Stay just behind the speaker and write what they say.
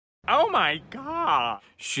Oh my god！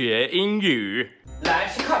 学英语。来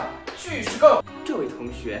是看，去是 go。这位同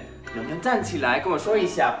学，能不能站起来跟我说一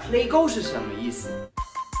下 play go 是什么意思？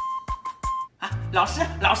啊，老师，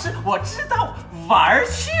我知道，玩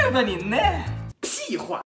去吧您呢。屁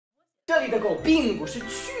话！这里的 go 并不是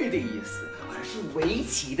去的意思，而是围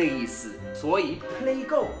棋的意思。所以 play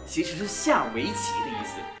go 其实是下围棋的意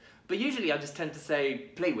思。But usually I just tend to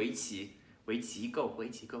say play 围棋，围棋 go， 围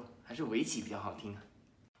棋 go， 还是围棋比较好听啊。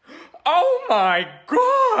Oh my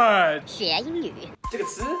god！ 学英语这个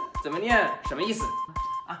词怎么念？什么意思？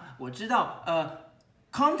啊，我知道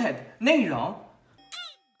，content 内容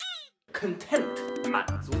 ，content 满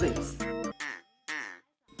足的意思。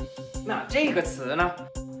那这个词呢？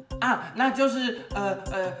啊，那就是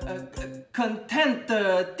content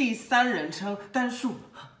的第三人称单数。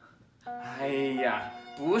哎呀，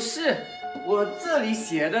不是，我这里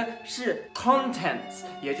写的是 contents，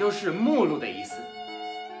 也就是目录的意思。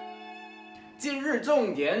今日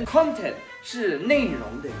重点 content 是内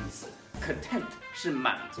容的意思 ，content 是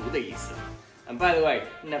满足的意思。And by the way,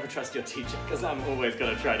 never trust your teacher, because I'm always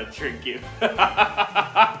gonna try to trick you.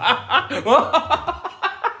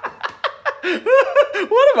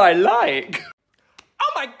 What am I like?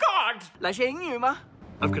 Oh my god! 来学英语吗？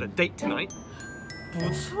 I've got a date tonight. 不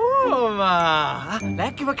错嘛！啊，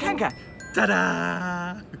来给我看看。Ta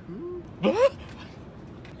da!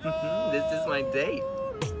 This is my date.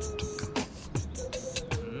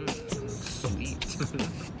 Sweet.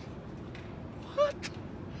 What?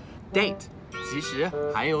 Date 其实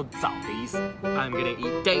还有早的意思。I'm gonna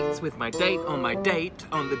eat dates with my date on my date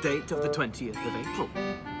on the date of the 20th of April.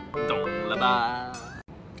 懂了吧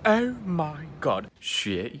Oh my god!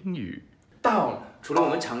 学英语。down 除了我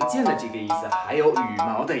们常见的这个意思，还有羽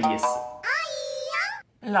毛的意思。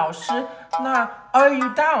老师，那 Are you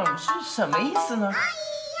down 是什么意思呢？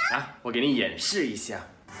啊，我给你演示一下。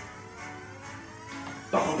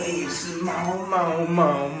宝贝是猫猫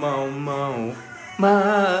猫猫猫猫猫。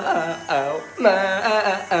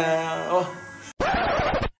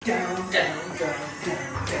Down down down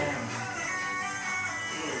down down.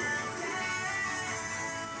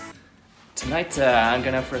 Tonight I'm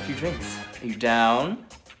gonna have for a few drinks. Are you down?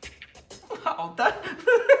 好的。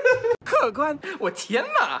客官，我天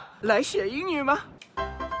哪！来学英语吗？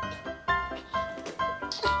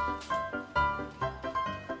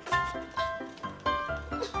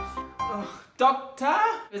 Doctor?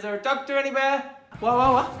 Is there a doctor anywhere?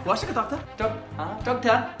 我是个 doctor。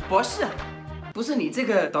 Doctor? 博士。不是你这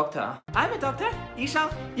个 doctor 啊。 I'm a doctor， 医生，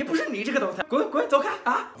也不是你这个 doctor。滚，走开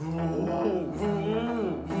啊！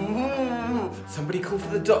 Somebody call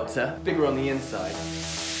for the doctor. Bigger on the inside.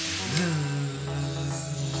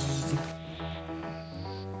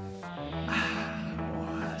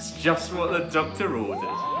 It's just what the doctor ordered.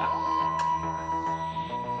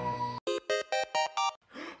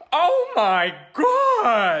 Oh my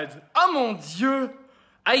god! Oh mon dieu!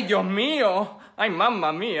 Ay Dios mío! Ay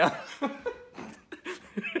mamma mia!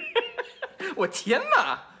 我天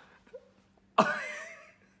哪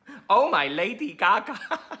 ！Oh my Lady Gaga！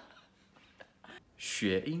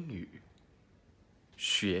 学英语，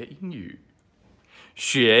学英语，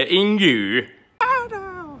学英语。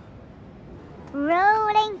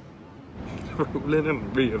rolling Rolling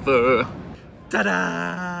in river.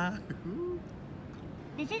 Ta-da!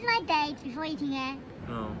 This is my date before eating it.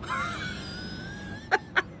 Oh.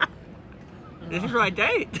 This is my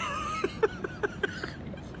date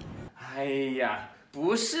哎呀，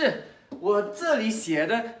不是，我这里写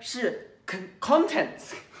的是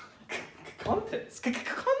contents，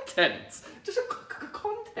 这是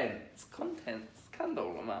contents， 看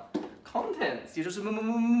懂了吗 ？contents 也就是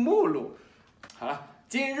目录。好了，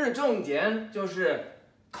今日重点就是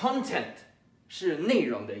content 是内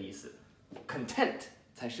容的意思 ，content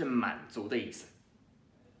才是满足的意思。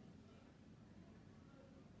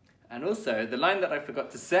And also, the line that I forgot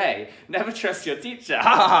to say, never trust your teacher.